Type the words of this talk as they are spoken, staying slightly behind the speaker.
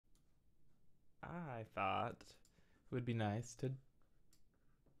I thought it would be nice to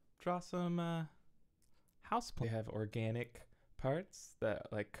draw some house plants. They have organic parts that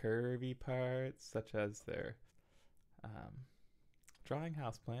like curvy parts, such as their um, drawing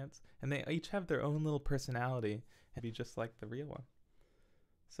houseplants, and they each have their own little personality and be just like the real one.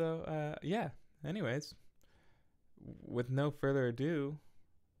 So yeah. Anyways, with no further ado,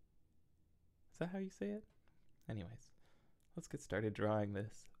 is that how you say it? Anyways, let's get started drawing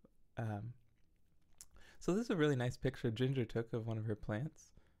this. So this is a really nice picture Ginger took of one of her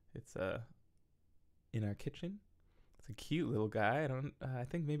plants. It's in our kitchen. It's a cute little guy. I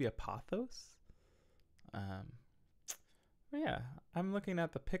think maybe a pothos. Yeah, I'm looking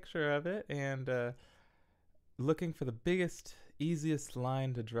at the picture of it and looking for the biggest, easiest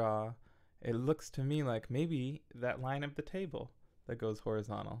line to draw. It looks to me like maybe that line of the table that goes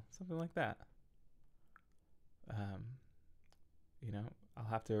horizontal, something like that. You know, I'll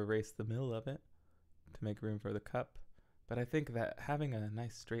have to erase the middle of it to make room for the cup. But I think that having a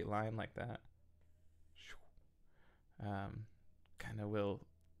nice straight line like that kind of will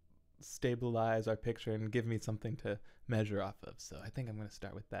stabilize our picture and give me something to measure off of. So I think I'm going to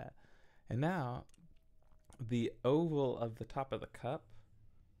start with that. And now the oval of the top of the cup,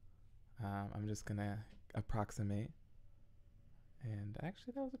 I'm just going to approximate. And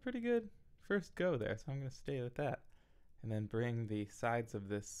actually that was a pretty good first go there, so I'm going to stay with that. And then bring the sides of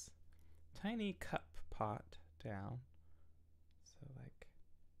this tiny cup pot down. So like,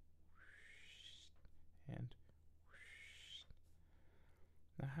 and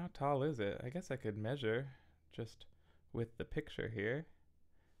now how tall is it? I guess I could measure just with the picture here.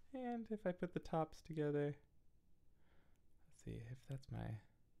 And if I put the tops together, let's see if that's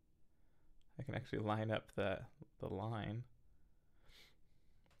I can actually line up the line.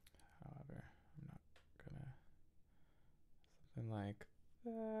 However, I'm not gonna, something like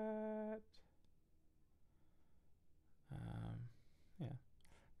that. Yeah,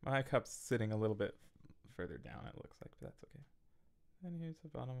 my cup's sitting a little bit further down, it looks like, but that's okay. And here's the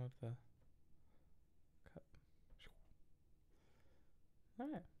bottom of the cup.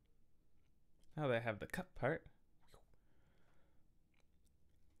 Alright. Now that I have the cup part,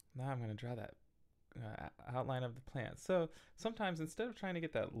 now I'm going to draw that outline of the plant. So sometimes instead of trying to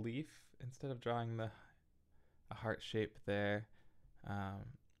get that leaf, instead of drawing a heart shape there,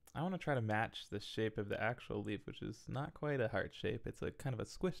 I want to try to match the shape of the actual leaf, which is not quite a heart shape. It's a kind of a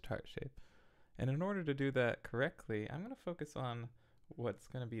squished heart shape. And in order to do that correctly, I'm going to focus on what's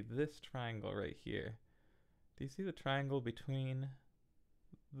going to be this triangle right here. Do you see the triangle between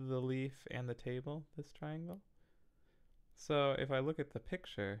the leaf and the table, this triangle? So if I look at the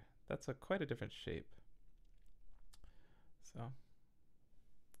picture, that's quite a different shape. So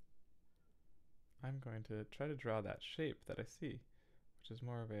I'm going to try to draw that shape that I see, which is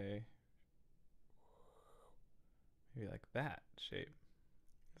more of maybe like that shape.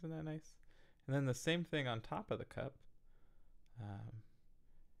 Isn't that nice? And then the same thing on top of the cup.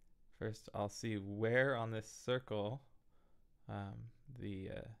 First, I'll see where on this circle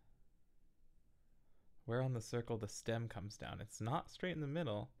where on the circle the stem comes down. It's not straight in the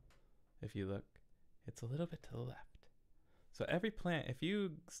middle. If you look, it's a little bit to the left. So every plant, if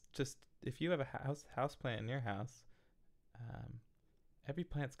you have a house plant in your house, every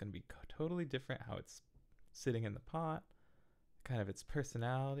plant's going to be totally different. How it's sitting in the pot, kind of its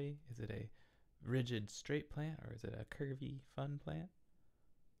personality. Is it a rigid, straight plant, or is it a curvy, fun plant?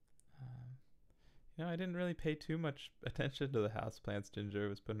 You know, I didn't really pay too much attention to the house plants Ginger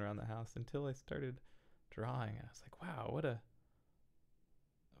was putting around the house until I started drawing. I was like, wow, what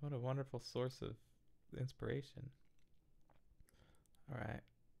a wonderful source of inspiration. All right.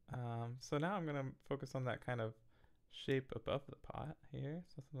 So now I'm gonna focus on that kind of shape above the pot here,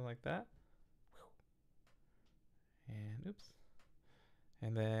 so something like that. And oops.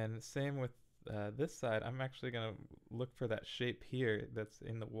 And then same with this side. I'm actually gonna look for that shape here that's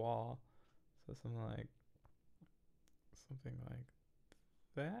in the wall. So something like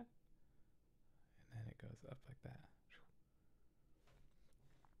that. And then it goes up like that.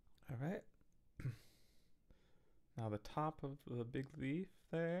 All right. Now the top of the big leaf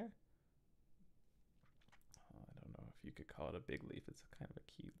there. Oh, I don't know if you could call it a big leaf. It's kind of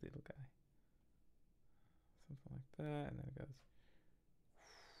a cute little guy. Something like that, and then it goes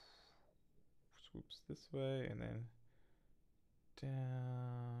swoops this way, and then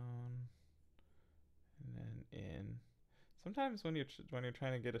down, and then in. Sometimes when you're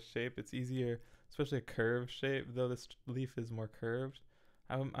trying to get a shape, it's easier, especially a curved shape. Though this leaf is more curved,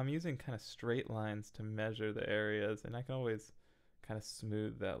 I'm using kind of straight lines to measure the areas, and I can always kind of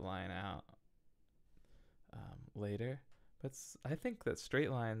smooth that line out later. But I think that straight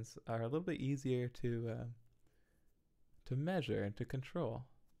lines are a little bit easier to measure and to control.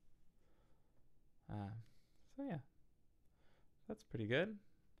 Um, so yeah, that's pretty good.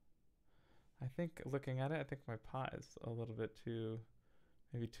 I think looking at it, I think my pot is a little bit too,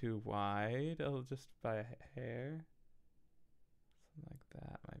 maybe too wide. Just by a hair. Something like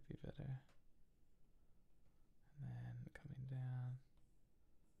that might be better. And then coming down.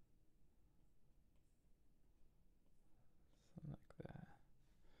 Something like that.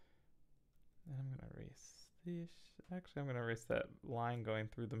 And I'm going to erase these. Actually, I'm going to erase that line going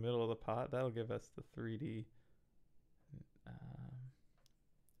through the middle of the pot. That'll give us the 3D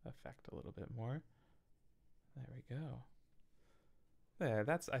effect a little bit more. There we go. There,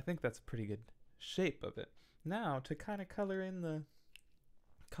 I think that's a pretty good shape of it. Now to kind of color in the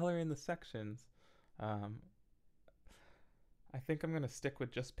sections, I think I'm gonna stick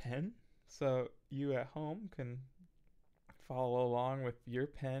with just pen. So you at home can follow along with your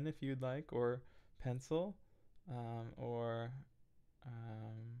pen if you'd like, or pencil, or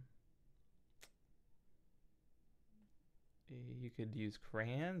you could use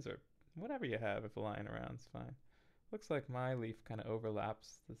crayons or whatever you have if lying around's fine. Looks like my leaf kind of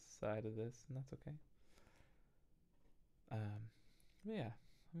overlaps the side of this, and that's okay. Yeah,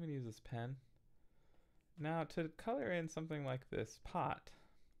 I'm going to use this pen. Now, to color in something like this pot,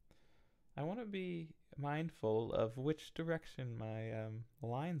 I want to be mindful of which direction my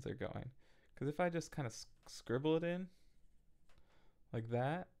lines are going. Because if I just kind of scribble it in like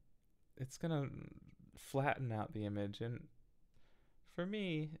that, it's going to flatten out the image. And for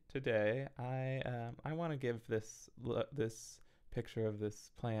me today, I want to give this picture of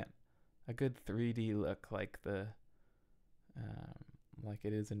this plant a good 3D look, like like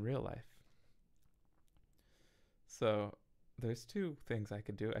it is in real life. So there's two things I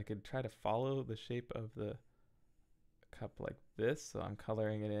could do. I could try to follow the shape of the cup like this, so I'm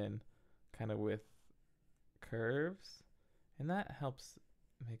coloring it in kind of with curves, and that helps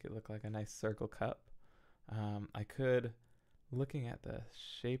make it look like a nice circle cup. I could, looking at the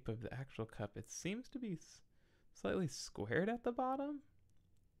shape of the actual cup, it seems to be slightly squared at the bottom,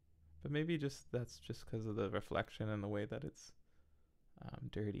 but maybe that's just because of the reflection and the way that it's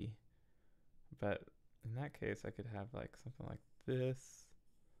dirty. But in that case, I could have like something like this,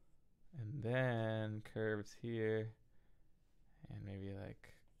 and then curves here, and maybe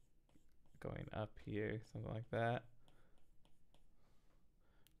like going up here, something like that.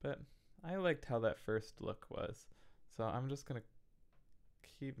 But I liked how that first look was, so I'm just gonna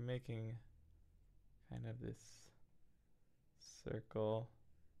keep making kind of this circle,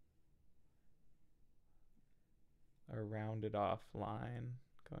 a rounded off line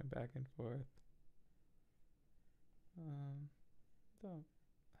going back and forth. Don't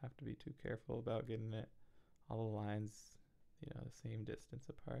have to be too careful about getting it all the lines, the same distance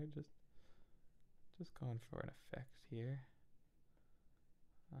apart. Just going for an effect here.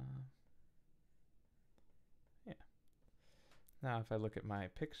 Yeah. Now if I look at my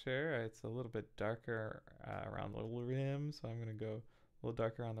picture, it's a little bit darker around the little rim, so I'm going to go a little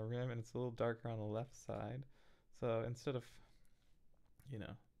darker on the rim, and it's a little darker on the left side. So instead of,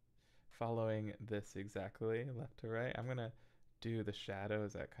 following this exactly left to right, I'm going to do the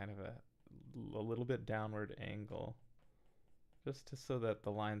shadows at kind of a little bit downward angle, just so that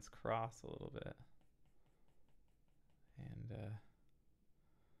the lines cross a little bit. And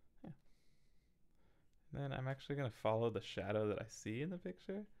yeah. And then I'm actually going to follow the shadow that I see in the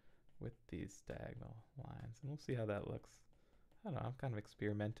picture with these diagonal lines, and we'll see how that looks. I don't know, I'm kind of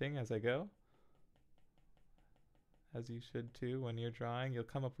experimenting as I go, as you should too when you're drawing. You'll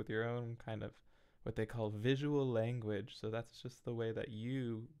come up with your own kind of what they call visual language. So that's just the way that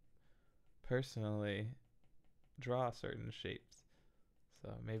you personally draw certain shapes.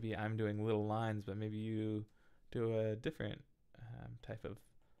 So maybe I'm doing little lines, but maybe you do a different type of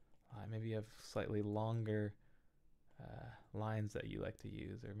line. Maybe you have slightly longer lines that you like to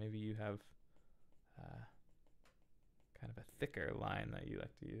use, or maybe you have kind of a thicker line that you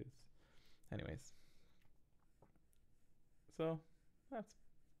like to use. Anyways, so that's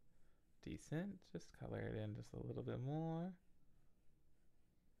decent. Just color it in just a little bit more.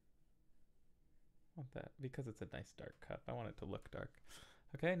 I want that because it's a nice dark cup. I want it to look dark.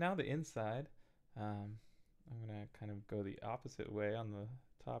 Okay, now the inside. I'm gonna kind of go the opposite way on the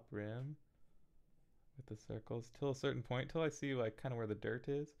top rim with the circles till a certain point, till I see like kind of where the dirt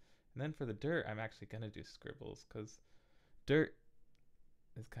is. And then for the dirt, I'm actually gonna do scribbles, because dirt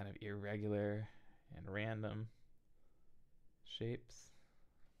is kind of irregular and random shapes.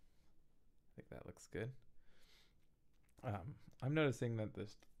 I think that looks good. I'm noticing that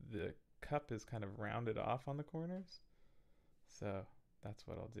the cup is kind of rounded off on the corners, So that's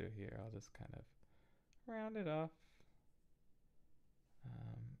what I'll do here. I'll just kind of round it off.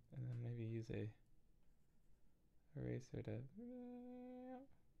 And then maybe use a eraser to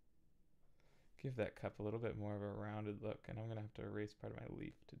give that cup a little bit more of a rounded look. And I'm going to have to erase part of my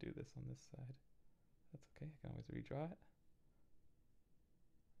leaf to do this on this side. That's okay. I can always redraw it.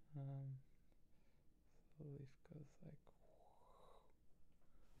 The leaf goes like...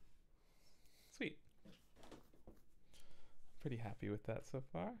 Sweet. Pretty happy with that so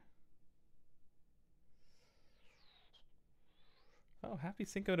far. Oh, happy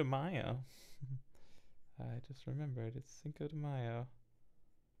Cinco de Mayo. I just remembered it's Cinco de Mayo.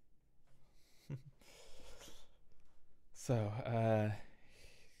 So,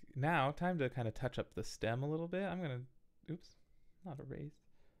 now time to kind of touch up the stem a little bit. I'm going to, oops, not erase.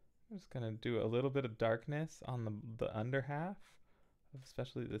 I'm just going to do a little bit of darkness on the under half,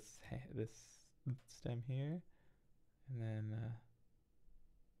 especially this stem here. And then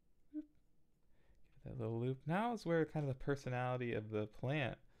give it that little loop. Now is where kind of the personality of the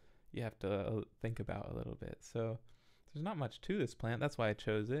plant you have to think about a little bit. So there's not much to this plant. That's why I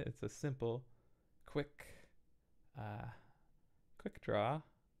chose it. It's a simple, quick draw.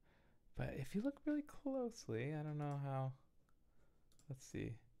 But if you look really closely, I don't know how. Let's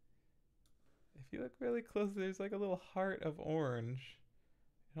see. If you look really closely, there's like a little heart of orange.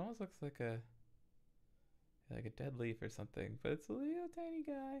 It almost looks like a dead leaf or something, but it's a little tiny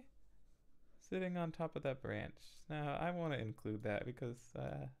guy sitting on top of that branch. Now I want to include that because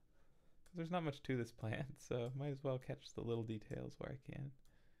there's not much to this plant, so might as well catch the little details where I can.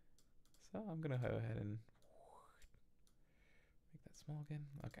 So I'm gonna go ahead and make that small again.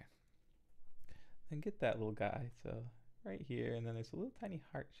 Okay. Then get that little guy. So right here, and then there's a little tiny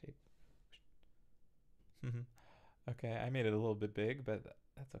heart shape. Okay, I made it a little bit big, but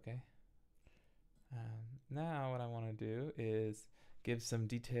that's okay. Now what I want to do is give some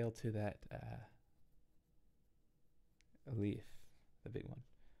detail to that leaf, the big one.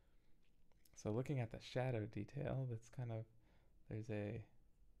 So looking at the shadow detail, that's there's a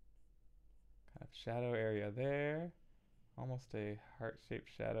kind of shadow area there, almost a heart-shaped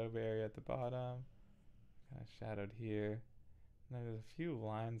shadow area at the bottom, kind of shadowed here. And then there's a few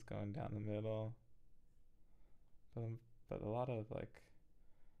lines going down the middle, but a lot of like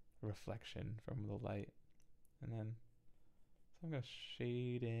reflection from the light. And then so I'm going to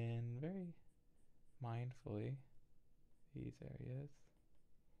shade in very mindfully these areas,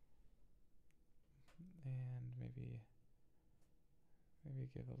 and maybe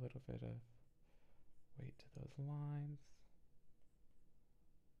give a little bit of weight to those lines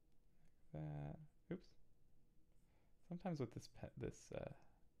like that. Oops. Sometimes with this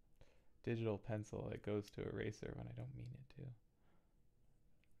digital pencil, it goes to eraser when I don't mean it to.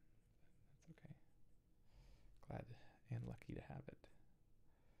 That's okay. Glad and lucky to have it.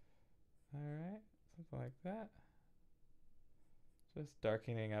 Alright, something like that. Just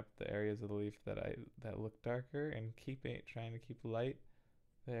darkening up the areas of the leaf that look darker, and trying to keep light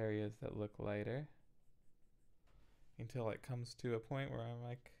the areas that look lighter, until it comes to a point where I'm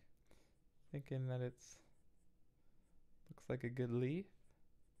like thinking that looks like a good leaf.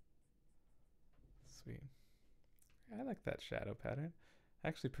 Sweet. I like that shadow pattern. I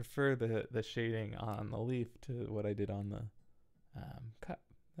actually prefer the shading on the leaf to what I did on the cup.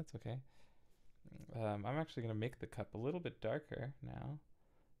 That's okay. I'm actually going to make the cup a little bit darker now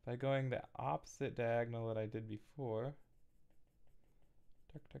by going the opposite diagonal that I did before.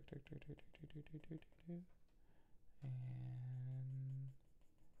 Dark. And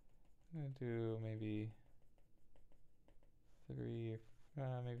I'm going to do maybe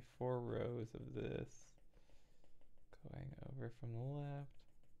 4 rows of this going over from the left.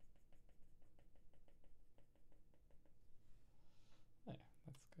 There,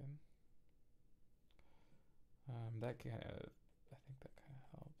 that's good. I think that kind of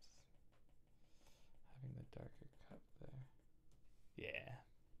helps, having the darker cup there. Yeah.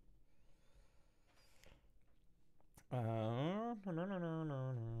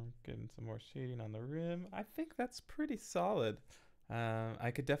 Getting some more shading on the rim. I think that's pretty solid.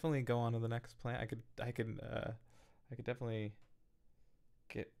 I could definitely go on to the next plant. I could definitely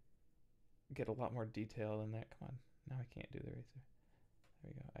get a lot more detail in there. Come on, now I can't do the eraser.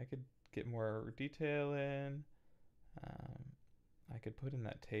 There we go. I could get more detail in. I could put in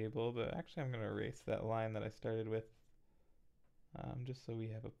that table, but actually I'm going to erase that line that I started with, just so we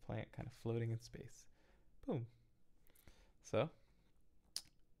have a plant kind of floating in space. Boom. So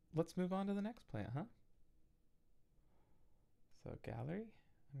let's move on to the next plant, huh? So gallery,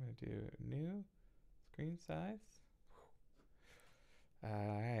 I'm going to do new, screen size. All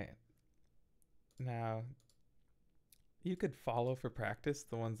right. Now, you could follow for practice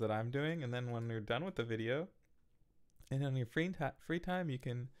the ones that I'm doing, and then when you're done with the video and on your free time, you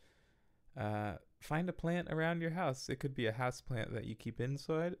can find a plant around your house. It could be a house plant that you keep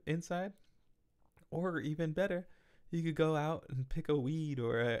inside, or even better, you could go out and pick a weed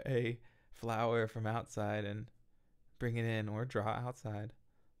or a flower from outside and bring it in, or draw outside.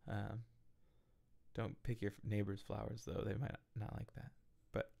 Um, don't pick your neighbor's flowers though; they might not like that.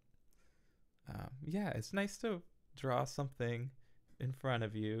 But yeah, it's nice to draw something in front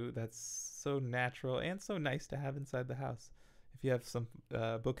of you that's so natural and so nice to have inside the house. If you have some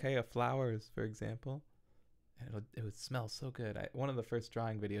bouquet of flowers, for example, and it would smell so good. One of the first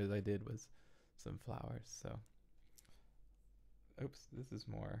drawing videos I did was some flowers. So, oops, this is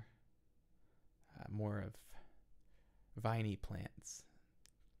more of viney plants.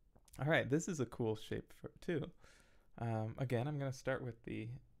 All right, this is a cool shape too. Again, I'm gonna start with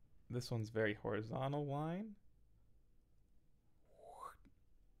this one's very horizontal line.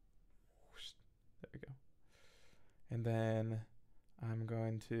 There we go. And then I'm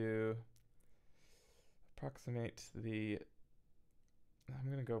going to approximate I'm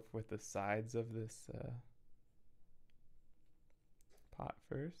going to go with the sides of this pot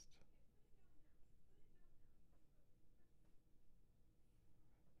first.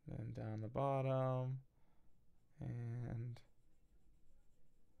 Then down the bottom and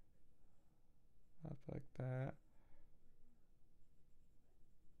up like that.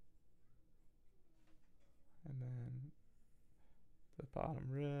 And then the bottom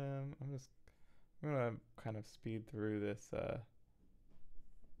rim. I'm gonna kind of speed through this the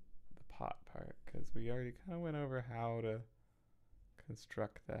pot part, because we already kind of went over how to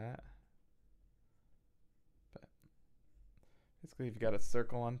construct that. But basically, you've got a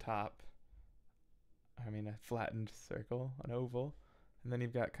circle on top. I mean, a flattened circle, an oval, and then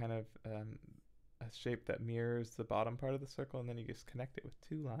you've got kind of a shape that mirrors the bottom part of the circle, and then you just connect it with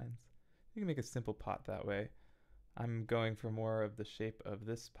two lines. You can make a simple pot that way. I'm going for more of the shape of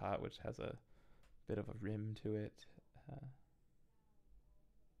this pot, which has a bit of a rim to it.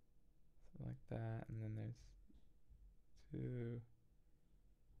 Something like that. And then there's 2,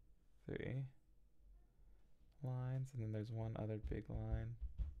 3 lines, and then there's one other big line.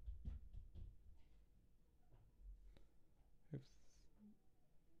 Oops.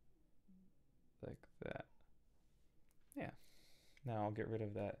 Like that. Yeah. Now I'll get rid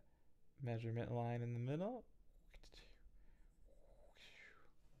of that measurement line in the middle.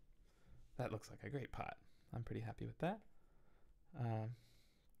 That looks like a great pot. I'm pretty happy with that.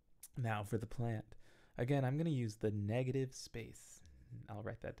 Now for the plant. Again, I'm going to use the negative space. I'll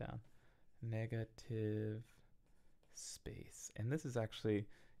write that down. Negative space. And this is actually,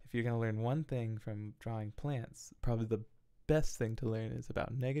 if you're going to learn one thing from drawing plants, probably the best thing to learn is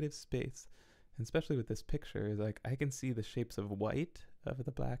about negative space. And especially with this picture, is like I can see the shapes of white of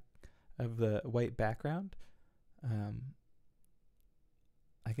the white background.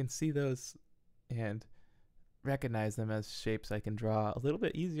 I can see those and recognize them as shapes I can draw a little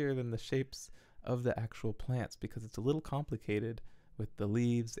bit easier than the shapes of the actual plants, because it's a little complicated with the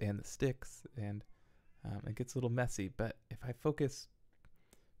leaves and the sticks, and it gets a little messy. But if I focus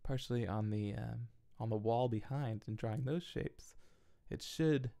partially on the wall behind and drawing those shapes, it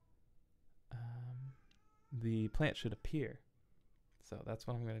should the plant should appear. So that's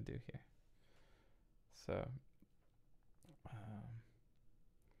what I'm going to do here. So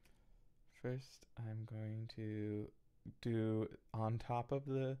first I'm going to do on top of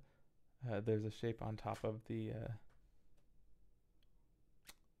the there's a shape on top of the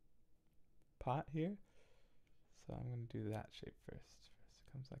pot here. So I'm going to do that shape first. First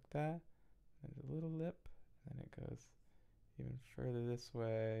it comes like that. There's a little lip, and then it goes even further this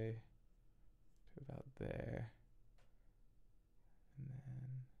way to about there. And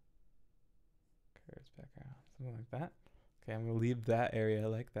then curves back around, something like that. Okay, I'm going to leave that area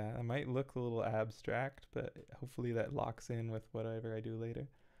like that. It might look a little abstract, but hopefully that locks in with whatever I do later.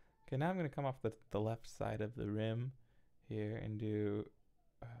 Okay, now I'm going to come off the left side of the rim here and do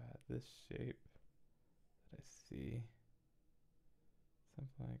this shape that I see.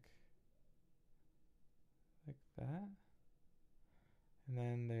 Something like that. And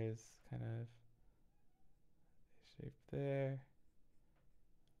then there's kind of a shape there,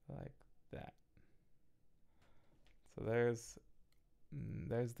 like that. So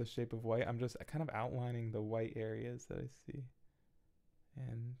there's the shape of white. I'm just kind of outlining the white areas that I see.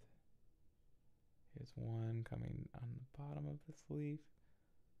 And here's one coming on the bottom of this leaf.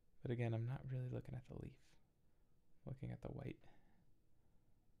 But again, I'm not really looking at the leaf. I'm looking at the white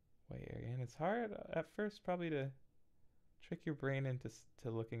area. And it's hard at first probably to trick your brain into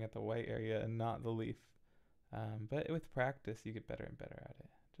looking at the white area and not the leaf. But with practice, you get better and better at it,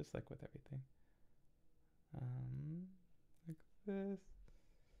 just like with everything. Like this.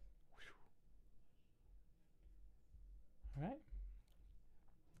 All right.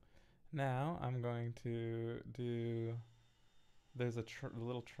 Now I'm going to do. There's a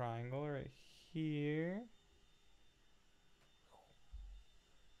little triangle right here.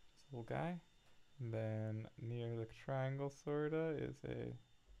 This little guy. And then near the triangle, sorta, is a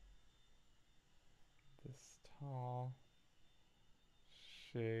this tall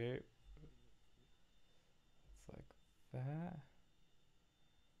shape. It's like that.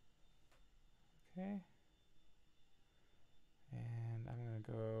 Okay. And I'm going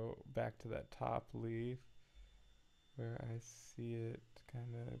to go back to that top leaf where I see it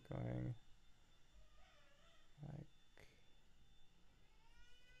kind of going like,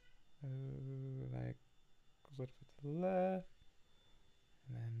 like a little bit to the left,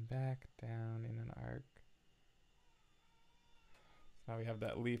 and then back down in an arc. So now we have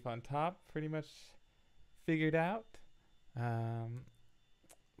that leaf on top pretty much figured out.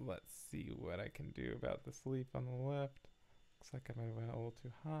 Let's see what I can do about this leaf on the left. Looks like I might have went a little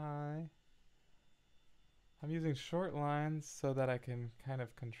too high. I'm using short lines so that I can kind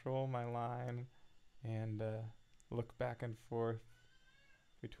of control my line and look back and forth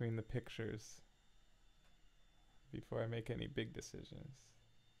between the pictures before I make any big decisions.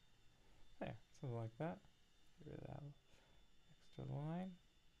 There, something like that. Get rid of that extra line.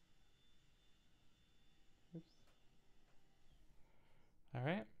 Oops. All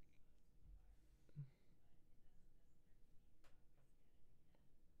right.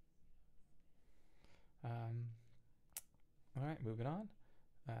 All right, moving on.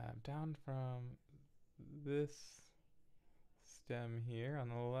 Down from this stem here on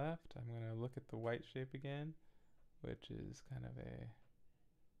the left, I'm going to look at the white shape again, which is kind of a,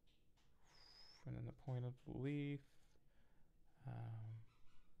 and then the point of the leaf.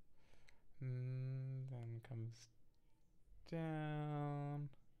 Then comes down.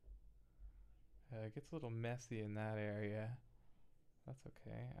 It gets a little messy in that area. That's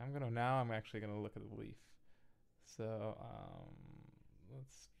okay. I'm actually gonna look at the leaf. So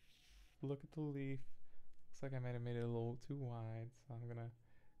let's look at the leaf. Looks like I might have made it a little too wide, so I'm gonna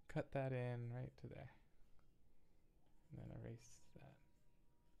cut that in right to there. And then erase that.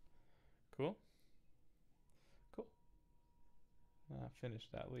 Cool. Cool. Finish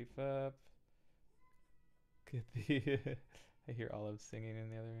that leaf up. Get the I hear Olive singing in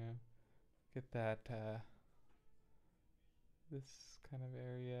the other room. Get that this kind of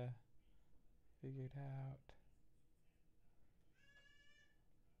area figured out.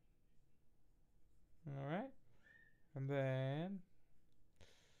 All right. And then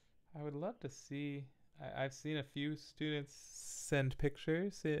I would love to see. I've seen a few students send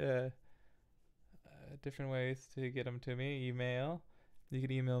pictures, different ways to get them to me. Email. You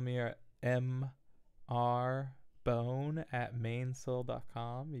can email me at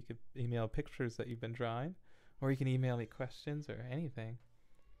mrbone@mains'l.com. You could email pictures that you've been drawing, or you can email me questions or anything.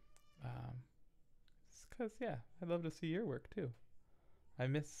 Because yeah, I'd love to see your work too. I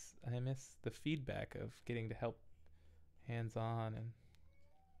miss the feedback of getting to help hands on. And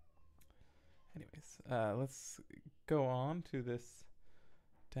anyways, let's go on to this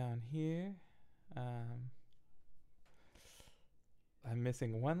down here. I'm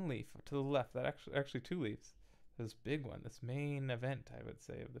missing one leaf to the left. That actually two leaves. This big one, this main event, I would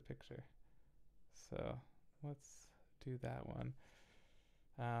say, of the picture. So let's do that one.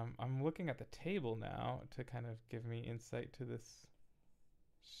 I'm looking at the table now to kind of give me insight to this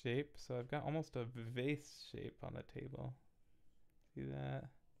shape. So I've got almost a vase shape on the table. See that?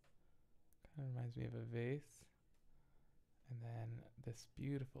 Kind of reminds me of a vase. And then this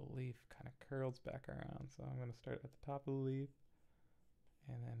beautiful leaf kind of curls back around. So I'm going to start at the top of the leaf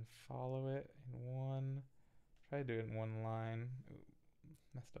and then follow it in one. Try to do it in one line. Ooh,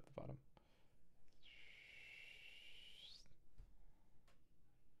 messed up the bottom.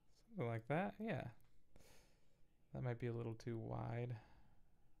 Something like that, yeah. That might be a little too wide.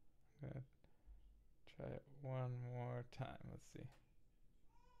 I'm going to try it one more time. Let's see.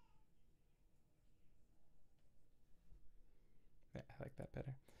 Yeah, I like that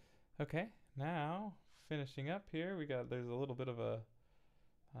better. Okay, now finishing up here, there's a little bit of a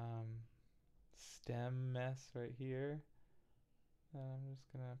stem mess right here. I'm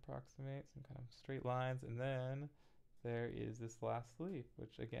just gonna approximate some kind of straight lines, and then there is this last leaf,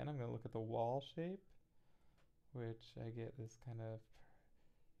 which again I'm gonna look at the wall shape, which I get this kind of.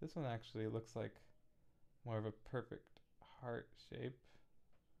 This one actually looks like more of a perfect heart shape,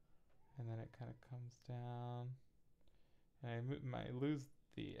 and then it kind of comes down. And I might lose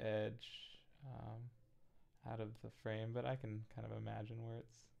the edge out of the frame, but I can kind of imagine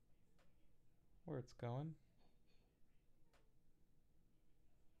where it's going.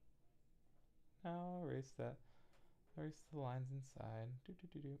 Now erase that. Erase the lines inside.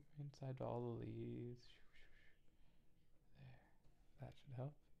 Inside all the leaves. There. That should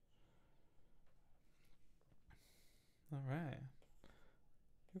help. Alright.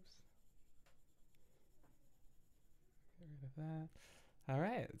 Oops. Get rid of that.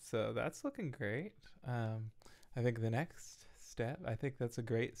 Alright, so that's looking great. I think the next step, I think that's a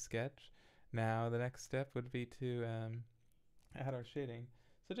great sketch. Now the next step would be to add our shading.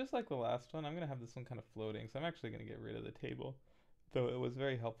 So just like the last one, I'm going to have this one kind of floating. So I'm actually going to get rid of the table. Though it was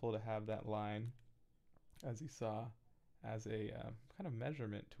very helpful to have that line, as you saw, as a kind of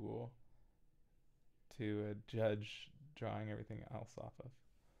measurement tool to judge drawing everything else off of.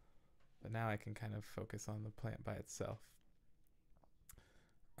 But now I can kind of focus on the plant by itself.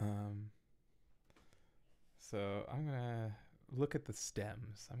 So I'm going to look at the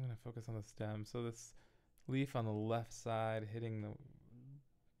stems. I'm going to focus on the stems. So this leaf on the left side hitting the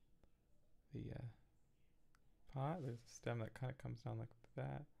pot. There's a stem that kind of comes down like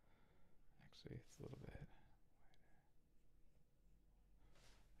that. Actually, it's a little bit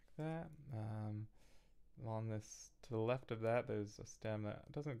like that. On this, to the left of that, there's a stem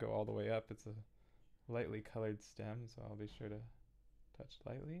that doesn't go all the way up. It's a lightly colored stem, so I'll be sure to touch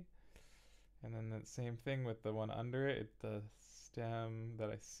lightly. And then the same thing with the one under it. The stem that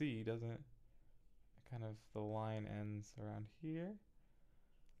I see doesn't, kind of the line ends around here.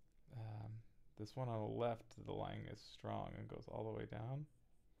 This one on the left, the line is strong and goes all the way down.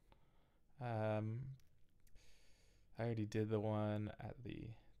 I already did the one at the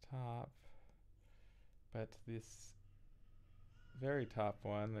top, but this very top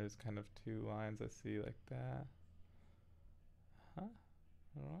one, there's kind of two lines I see like that.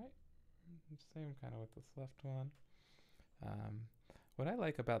 Alright. Same kind of with this left one. What I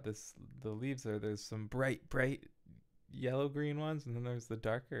like about this, the leaves there's some bright yellow-green ones, and then there's the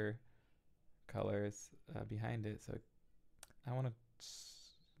darker colors behind it. So I want to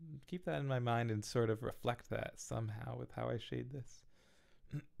keep that in my mind and sort of reflect that somehow with how I shade this.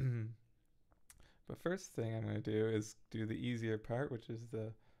 But first thing I'm going to do is do the easier part, which is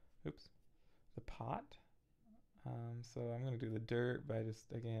the pot. So I'm going to do the dirt by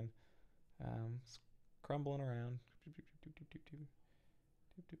just, again, crumbling around.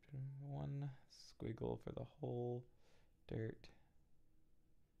 One squiggle for the whole dirt.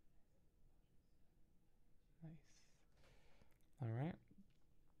 Nice. Alright.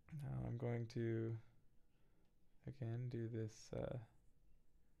 Now I'm going to, again, do this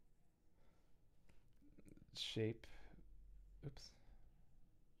shape. Oops.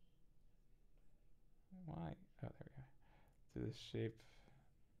 Why? Oh, there we go. Do this shape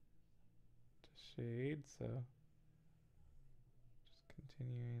to shade, so just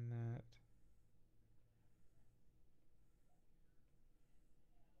continuing that.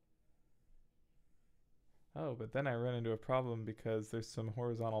 Oh, but then I run into a problem because there's some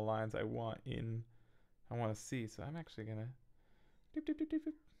horizontal lines I want to see. So I'm actually gonna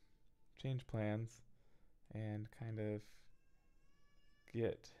change plans and kind of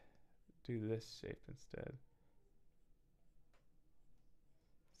do this shape instead.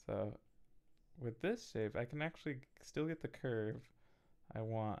 So with this shape, I can actually still get the curve I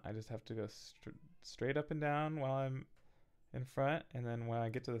want. I just have to go straight up and down while I'm in front, and then when I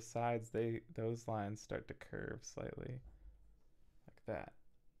get to the sides, those lines start to curve slightly, like that.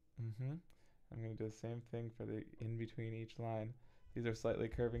 I'm going to do the same thing for the in between each line. These are slightly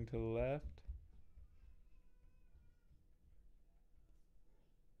curving to the left.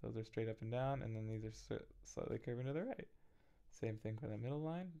 Those are straight up and down, and then these are slightly curving to the right. Same thing for the middle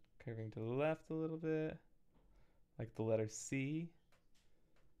line, curving to the left a little bit, like the letter C.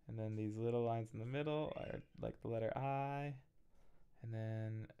 And then these little lines in the middle are like the letter I. And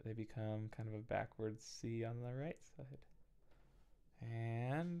then they become kind of a backwards C on the right side.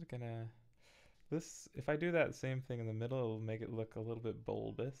 And if I do that same thing in the middle, it'll make it look a little bit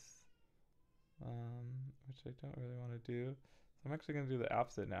bulbous, which I don't really want to do. So I'm actually going to do the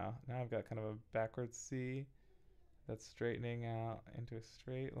opposite now. Now I've got kind of a backwards C that's straightening out into a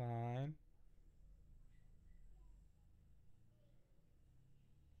straight line.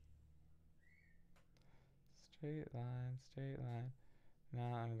 Straight line, straight line.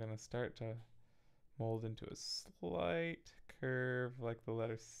 Now I'm going to start to mold into a slight curve like the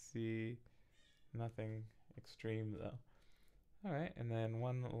letter C. Nothing extreme though. Alright, and then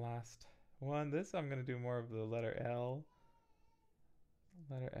one last one. This I'm going to do more of the letter L.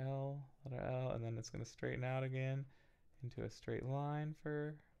 Letter L, letter L, and then it's going to straighten out again into a straight line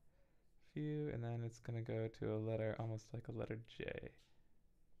for few, and then it's gonna go to a letter almost like a letter J.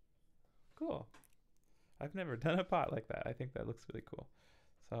 Cool. I've never done a pot like that. I think that looks really cool.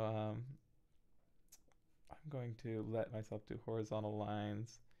 So I'm going to let myself do horizontal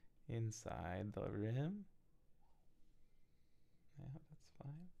lines inside the rim. Yeah, that's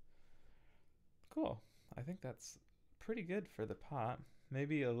fine. Cool. I think that's pretty good for the pot.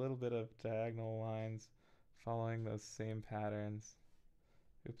 Maybe a little bit of diagonal lines following those same patterns.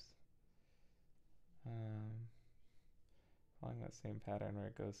 Oops. Following that same pattern where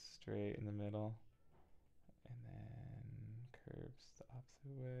it goes straight in the middle and then curves the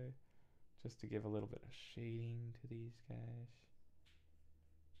opposite way, just to give a little bit of shading to these guys.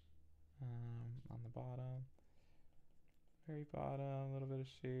 On the bottom, very bottom, a little bit of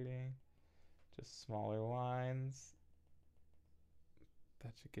shading, just smaller lines.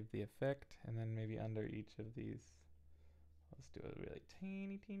 That should give the effect, and then maybe under each of these, let's do a really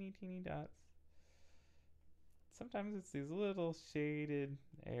teeny dots. Sometimes it's these little shaded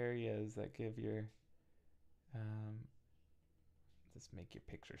areas that give your, just make your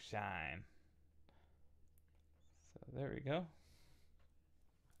picture shine. So there we go.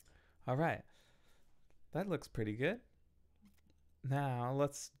 All right, that looks pretty good. Now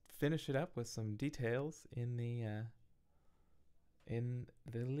let's finish it up with some details in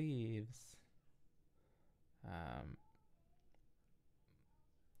the leaves. Hold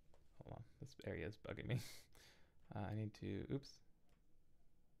on, this area is bugging me. I need to, oops.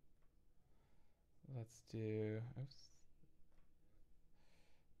 Let's do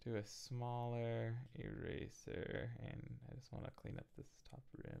a smaller eraser, and I just want to clean up this top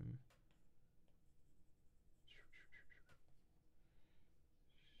rim.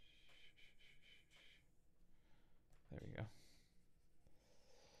 There we go.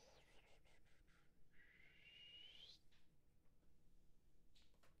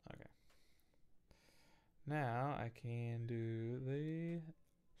 Okay. Now I can do the...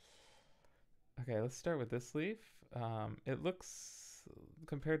 Okay, let's start with this leaf. It looks,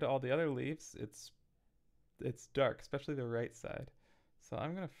 compared to all the other leaves, it's dark, especially the right side. So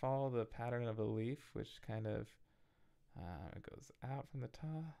I'm gonna follow the pattern of a leaf, which kind of it goes out from the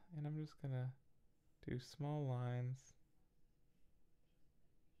top, and I'm just gonna do small lines,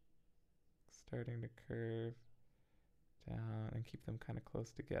 starting to curve down and keep them kind of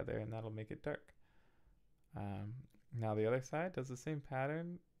close together, and that'll make it dark. Now the other side does the same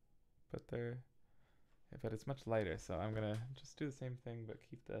pattern, but it's much lighter. So I'm gonna just do the same thing, but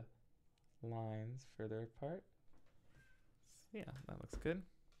keep the lines further apart. So yeah, that looks good.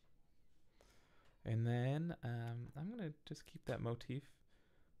 And then I'm gonna just keep that motif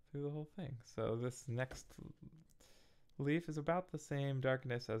through the whole thing. So this next leaf is about the same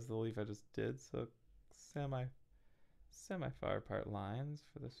darkness as the leaf I just did. So semi far apart lines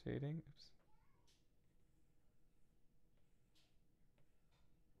for the shading. Oops.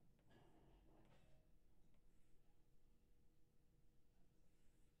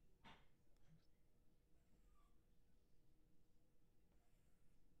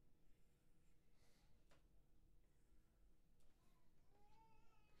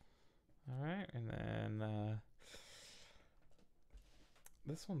 All right, and then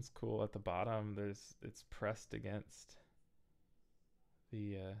this one's cool. At the bottom, it's pressed against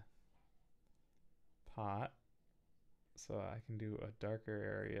the pot, so I can do a darker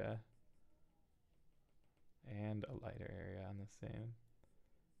area and a lighter area on the same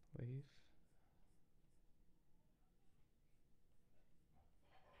leaf.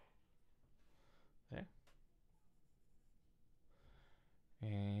 There.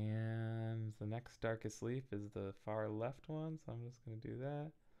 And the next darkest leaf is the far left one, so I'm just going to do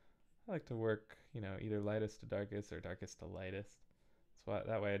that. I like to work, either lightest to darkest or darkest to lightest. So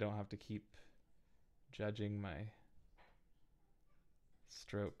that way I don't have to keep judging my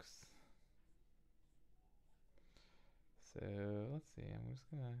strokes. So let's see, I'm just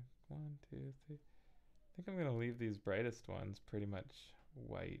gonna, 1, 2, 3. I think I'm gonna leave these brightest ones pretty much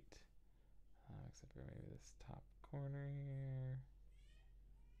white, except for maybe this top corner here.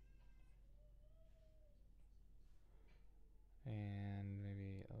 And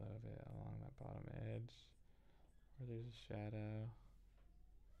maybe a little bit along that bottom edge where there's a shadow.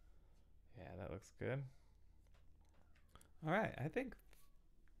 Yeah, that looks good. All right, I think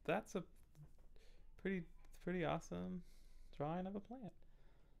that's a pretty awesome drawing of a plant.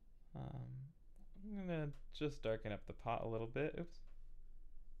 I'm gonna just darken up the pot a little bit. Oops.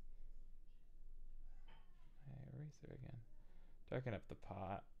 My eraser again. Darken up the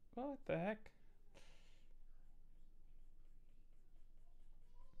pot. What the heck?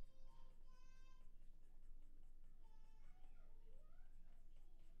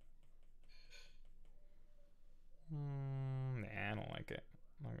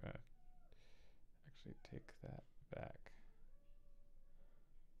 actually take that back.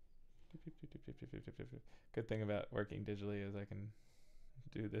 Good thing about working digitally is I can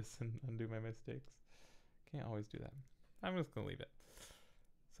do this and undo my mistakes. Can't always do that. I'm just gonna leave it.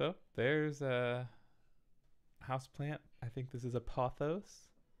 So there's a houseplant. I think this is a pothos.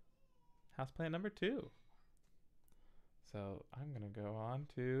 Houseplant number 2. So I'm gonna go on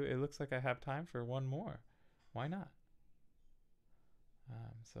to, it looks like I have time for one more. Why not?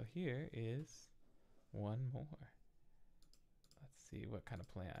 So here is one more. Let's see what kind of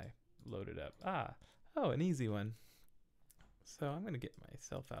plant I loaded up. Oh, an easy one. So I'm gonna get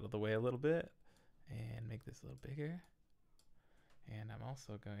myself out of the way a little bit and make this a little bigger. And I'm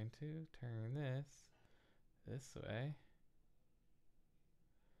also going to turn this way.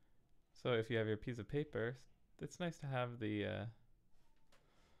 So if you have your piece of paper, it's nice to have the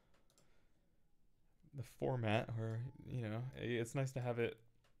format, or it's nice to have it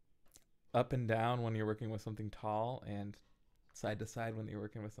up and down when you're working with something tall, and side to side when you're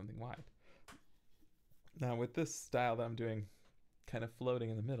working with something wide. Now with this style that I'm doing, kind of floating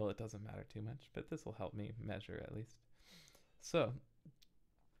in the middle, it doesn't matter too much, but this will help me measure at least. So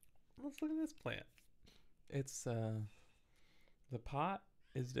let's look at this plant. It's the pot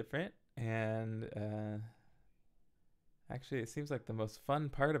is different, and actually it seems like the most fun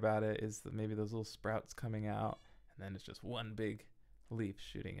part about it is that maybe those little sprouts coming out, and then it's just one big leaf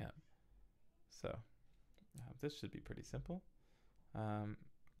shooting up. So this should be pretty simple.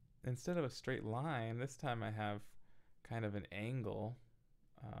 Instead of a straight line, this time I have kind of an angle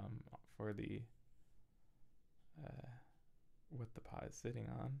for the what the pot is sitting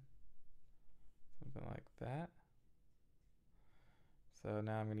on. Something like that. So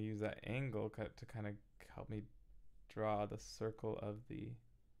now I'm going to use that angle to kind of help me draw the circle of the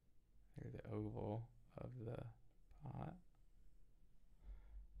oval of the pot.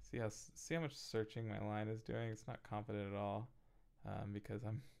 See how much searching my line is doing? It's not confident at all, because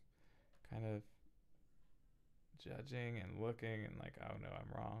I'm kind of judging and looking and like, oh no,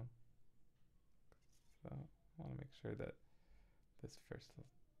 I'm wrong. So I want to make sure that this first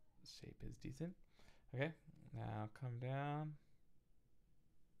shape is decent. Okay, now come down.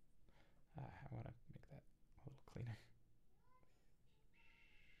 I want to make that a little cleaner.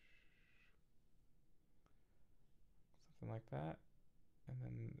 Something like that. And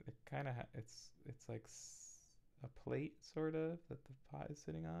then it kind of it's like a plate sort of that the pot is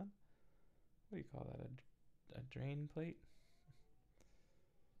sitting on. What do you call that? A drain plate.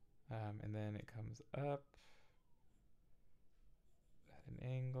 And then it comes up at an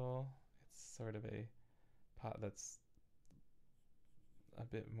angle. It's sort of a pot that's a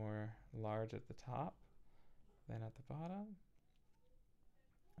bit more large at the top than at the bottom.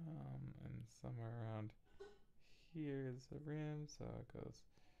 And somewhere around here is the rim, so it goes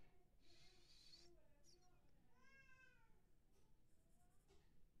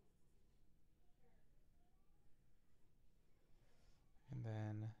and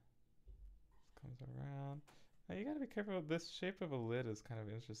then this comes around. Now you gotta be careful. This shape of a lid is kind of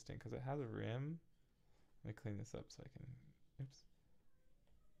interesting because it has a rim. Let me clean this up so I can, oops.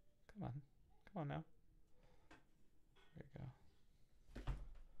 Come on now. There we go.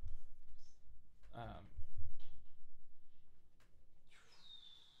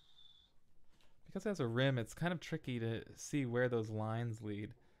 Because it has a rim, it's kind of tricky to see where those lines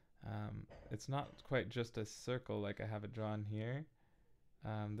lead. It's not quite just a circle like I have it drawn here.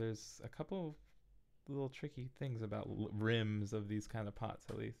 There's a couple little tricky things about rims of these kind of pots,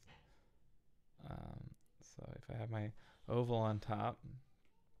 at least. So if I have my oval on top,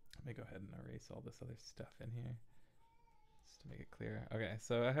 let me go ahead and erase all this other stuff in here just to make it clear. Okay,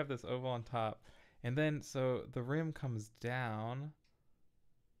 so I have this oval on top, and then so the rim comes down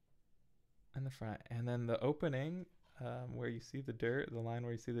in the front, and then the opening where you see the dirt, the line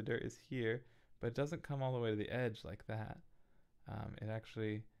where you see the dirt is here, but it doesn't come all the way to the edge like that. It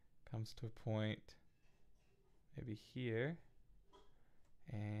actually comes to a point maybe here,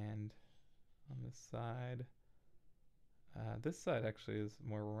 and on this side, this side actually is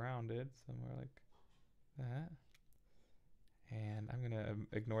more rounded, so more like that. And I'm gonna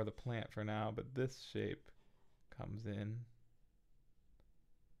ignore the plant for now, but this shape comes in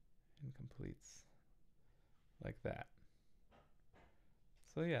and completes like that.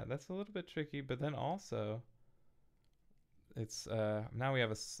 So yeah, that's a little bit tricky, but then also it's now we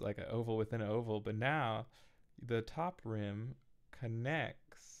have like an oval within an oval, but now the top rim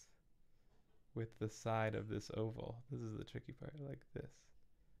connects with the side of this oval. This is the tricky part, like this,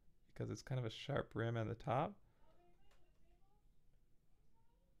 because it's kind of a sharp rim at the top.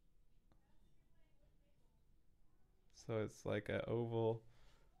 So it's like an oval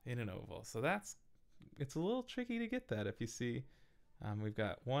in an oval. So that's it's a little tricky to get that. If you see, we've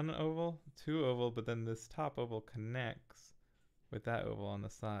got one oval, two oval, but then this top oval connects with that oval on the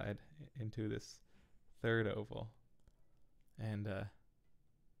side into this third oval. And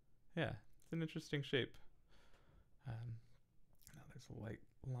yeah, it's an interesting shape. Now there's a light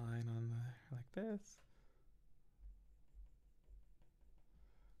line on there like this.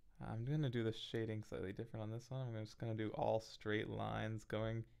 I'm going to do the shading slightly different on this one. I'm just going to do all straight lines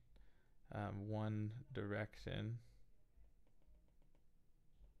going one direction.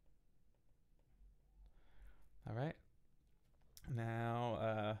 All right.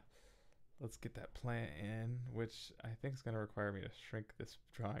 Now let's get that plant in, which I think is going to require me to shrink this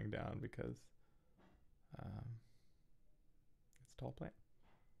drawing down because it's a tall plant.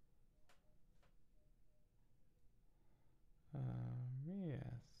 Yes,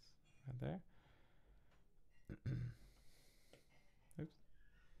 right there. Oops.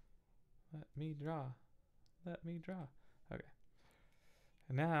 Let me draw. Let me draw. Okay.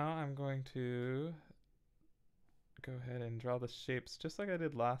 And now I'm going to go ahead and draw the shapes just like I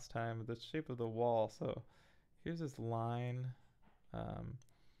did last time, the shape of the wall. So here's this line of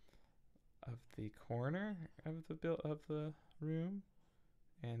the corner of the room,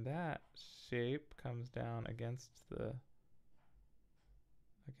 and that shape comes down against the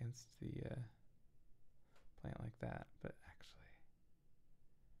plant like that. But actually,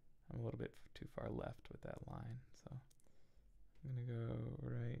 I'm a little bit too far left with that line, so I'm gonna go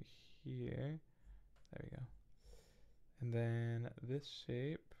right here. There we go. And then this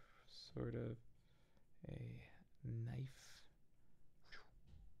shape, sort of a knife,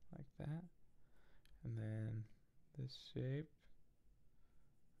 like that. And then this shape,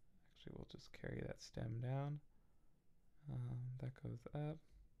 actually we'll just carry that stem down. That goes up.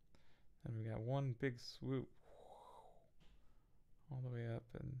 And we got one big swoop all the way up,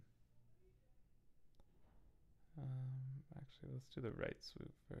 and actually let's do the right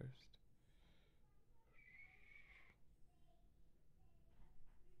swoop first.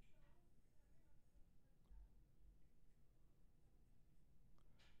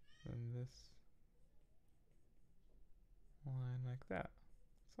 And this line like that,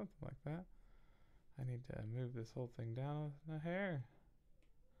 something like that. I need to move this whole thing down a hair.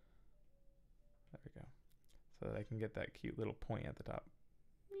 There we go. So that I can get that cute little point at the top.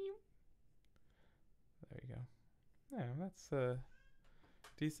 There you go. Yeah, that's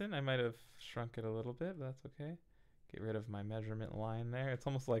decent. I might have shrunk it a little bit, but that's okay. Get rid of my measurement line there. It's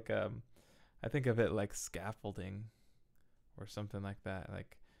almost like I think of it like scaffolding or something like that.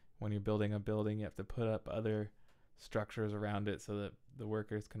 Like when you're building a building, you have to put up other structures around it so that the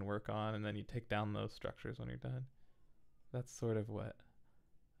workers can work on, and then you take down those structures when you're done. That's sort of what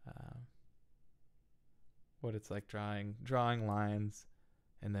it's like drawing lines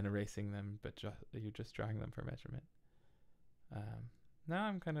and then erasing them, but you're just drawing them for measurement. Now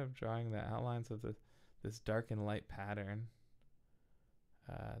I'm kind of drawing the outlines of this dark and light pattern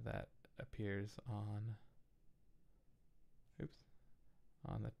that appears on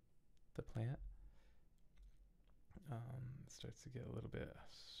the plant. It starts to get a little bit,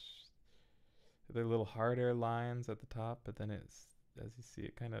 they're a little harder lines at the top, but then it's, as you see,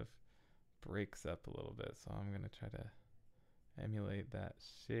 it kind of breaks up a little bit. So I'm going to try to emulate that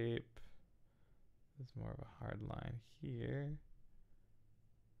shape. There's more of a hard line here.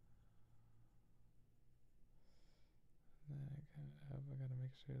 I gotta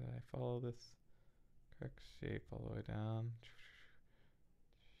make sure that I follow this correct shape all the way down.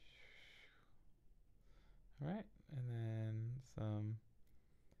 Alright, and then some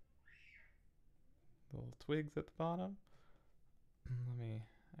little twigs at the bottom. Let me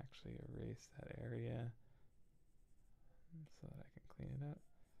actually erase that area so that I can clean it up.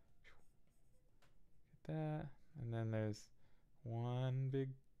 Get that. And then there's one big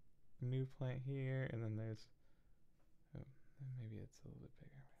new plant here, and then there's, oh, maybe it's a little bit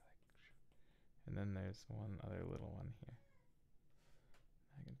bigger. And then there's one other little one here.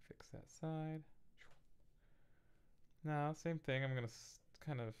 I can fix that side. Now, same thing, I'm going to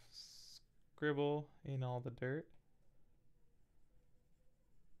kind of scribble in all the dirt.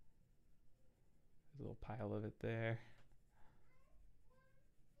 There's a little pile of it there.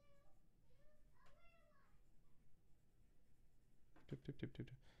 Dip, dip, dip, dip,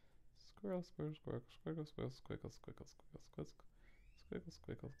 dip. Squirrel, squirrel, squirrel, squiggle, squirrel, squiggle, squiggle, squiggle, squiggle, squiggle,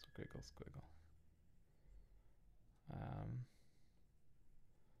 squiggle, squiggle, squiggle.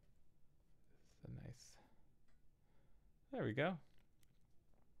 This is a nice. There we go.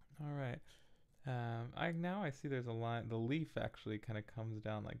 All right. Now I see there's a line. The leaf actually kind of comes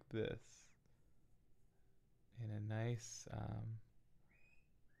down like this in a nice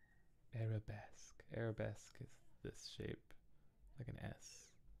Arab arabesque. Arabesque is this shape, like an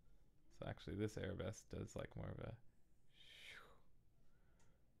S. So actually this arabesque does like more of a,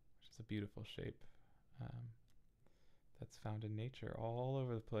 which is a beautiful shape. That's found in nature all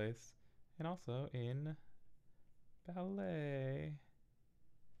over the place, and also in ballet.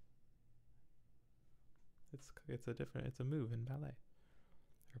 It's a move in ballet,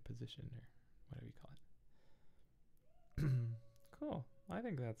 or position, or whatever you call it. Cool. I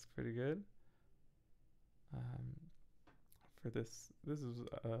think that's pretty good. For this is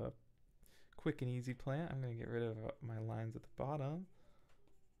a quick and easy plant. I'm gonna get rid of my lines at the bottom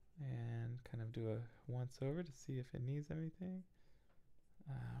and kind of do a once over to see if it needs anything.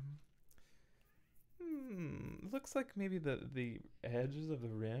 Looks like maybe the edges of the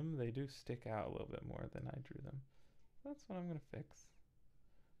rim, they do stick out a little bit more than I drew them. That's what I'm gonna fix.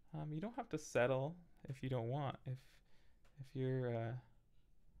 You don't have to settle if you don't want. If you're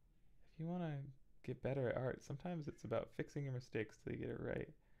if you want to get better at art, sometimes it's about fixing your mistakes till you get it right.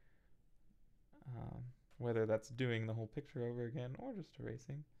 Whether that's doing the whole picture over again or just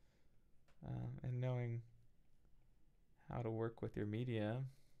erasing, and knowing how to work with your media.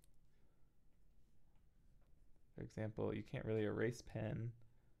 For example, you can't really erase pen,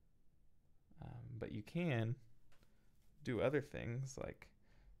 but you can do other things. Like,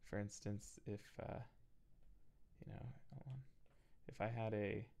 for instance, if if I had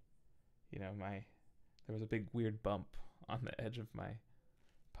a, there was a big weird bump on the edge of my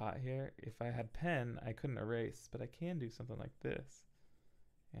pot here. If I had pen, I couldn't erase, but I can do something like this,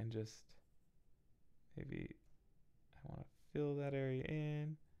 and just maybe I want to fill that area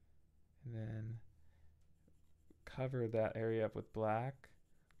in, and then cover that area up with black,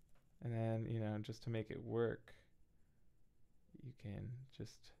 and then just to make it work, you can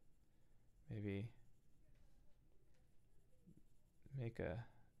just maybe make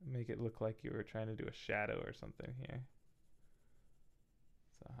it look like you were trying to do a shadow or something here.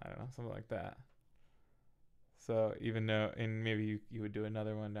 So I don't know, something like that. So even though, and maybe you would do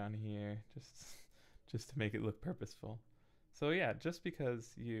another one down here just to make it look purposeful. So yeah, just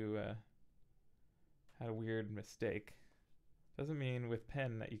because you had a weird mistake doesn't mean with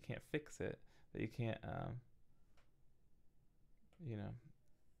pen that you can't fix it, that you can't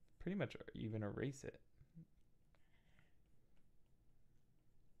pretty much even erase it.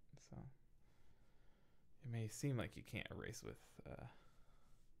 So it may seem like you can't erase with pen,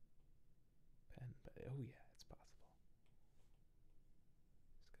 but oh yeah, it's possible.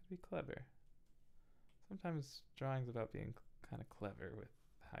 Just gotta be clever. Sometimes drawing's about being kind of clever with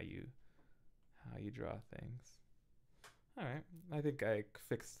how you draw things. All right, I think I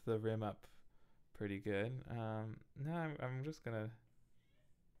fixed the rim up pretty good. Now I'm just gonna,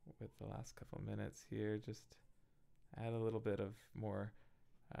 with the last couple minutes here, just add a little bit of more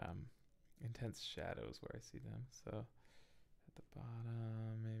intense shadows where I see them. So at the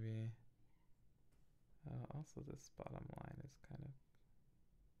bottom, maybe. Also, this bottom line is kind of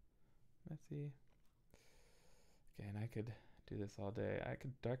messy. Again, I could do this all day. I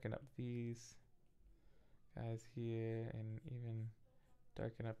could darken up these guys here and even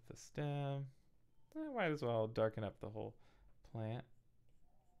darken up the stem. I might as well darken up the whole plant.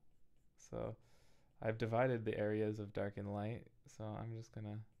 So I've divided the areas of dark and light, so I'm just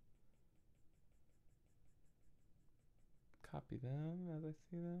gonna copy them as I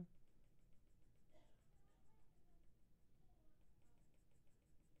see them.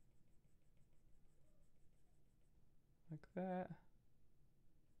 Like that.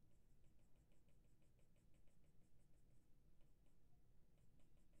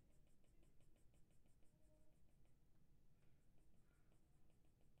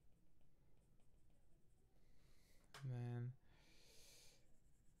 And then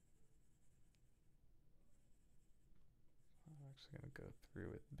I'm actually going to go through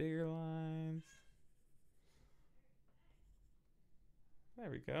with bigger lines. There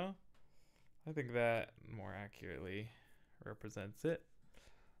we go. I think that more accurately represents it.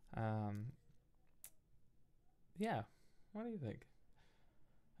 Yeah, what do you think?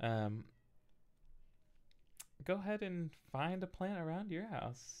 Go ahead and find a plant around your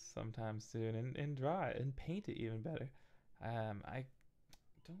house sometime soon and draw it and paint it even better. I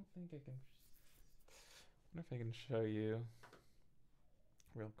don't think I can. I wonder if I can show you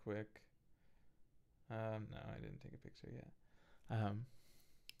real quick. No, I didn't take a picture yet.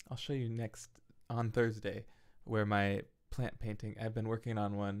 I'll show you next on Thursday where my plant painting. I've been working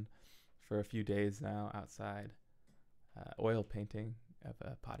on one for a few days now outside. Oil painting of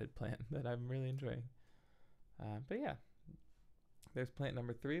a potted plant that I'm really enjoying. But yeah, there's plant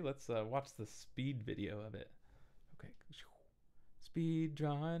number 3. Let's watch the speed video of it. Okay, speed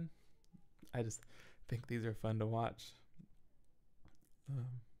drawing. I just think these are fun to watch.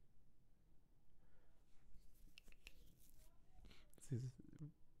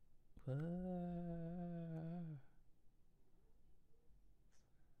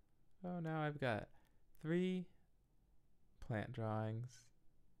 Oh, now I've got 3 plant drawings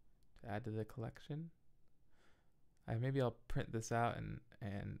to add to the collection. Maybe I'll print this out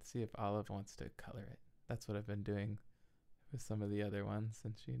and see if Olive wants to color it. That's what I've been doing with some of the other ones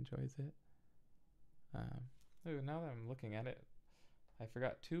since she enjoys it. Now that I'm looking at it, I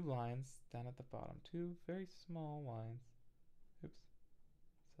forgot 2 lines down at the bottom. 2 very small lines. Oops.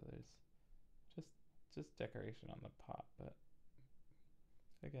 So there's just decoration on the pot, but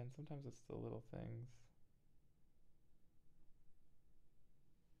again, sometimes it's the little things.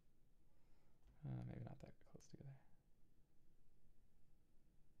 Maybe not that close together.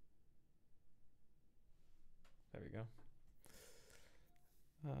 There we go.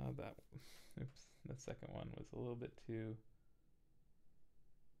 The second one was a little bit too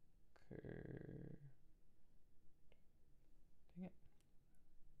curved. Dang it.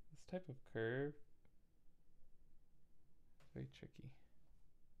 This type of curve is very tricky.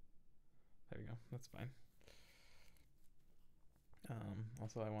 There we go. That's fine.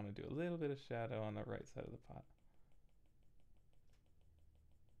 Also, I want to do a little bit of shadow on the right side of the pot.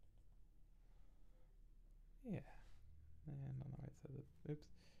 Yeah. And on the right side of the, oops.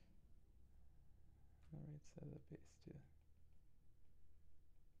 On the right side of the base too.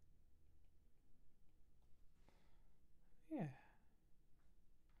 Yeah.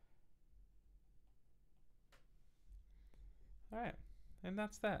 All right. And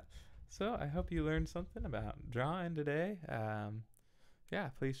that's that. So I hope you learned something about drawing today. Yeah,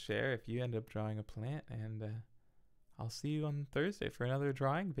 please share if you end up drawing a plant, and I'll see you on Thursday for another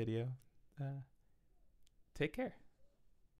drawing video. Take care.